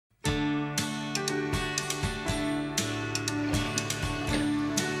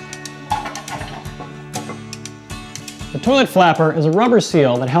toilet flapper is a rubber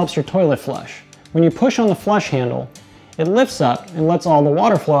seal that helps your toilet flush. When you push on the flush handle, it lifts up and lets all the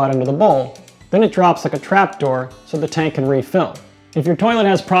water flow out into the bowl. Then it drops like a trapdoor so the tank can refill. If your toilet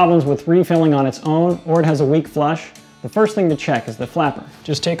has problems with refilling on its own or it has a weak flush, the first thing to check is the flapper.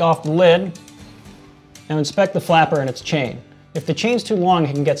 Just take off the lid and inspect the flapper and its chain. If the chain's too long,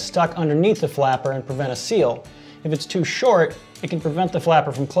 it can get stuck underneath the flapper and prevent a seal. If it's too short, it can prevent the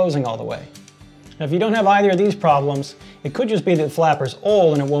flapper from closing all the way. Now, if you don't have either of these problems, it could just be that the flapper's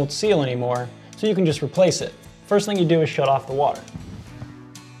old and it won't seal anymore, so you can just replace it. First thing you do is shut off the water.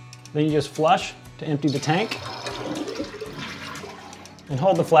 Then you just flush to empty the tank and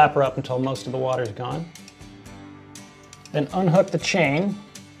hold the flapper up until most of the water is gone. Then unhook the chain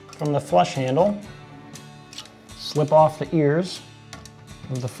from the flush handle, slip off the ears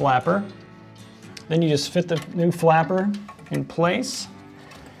of the flapper. Then you just fit the new flapper in place.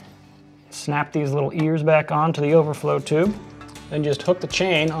 Snap these little ears back onto the overflow tube. Then just hook the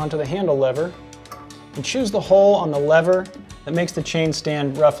chain onto the handle lever and choose the hole on the lever that makes the chain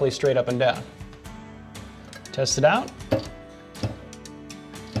stand roughly straight up and down. Test it out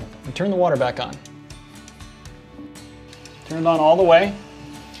and turn the water back on. Turn it on all the way.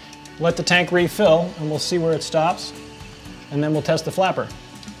 Let the tank refill and we'll see where it stops, and then we'll test the flapper.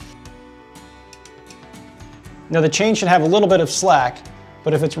 Now the chain should have a little bit of slack,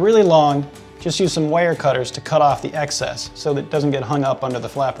 but if it's really long, just use some wire cutters to cut off the excess so that it doesn't get hung up under the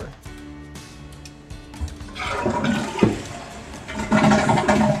flapper.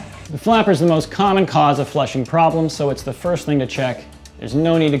 The flapper is the most common cause of flushing problems, so it's the first thing to check. There's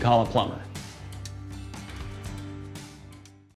no need to call a plumber.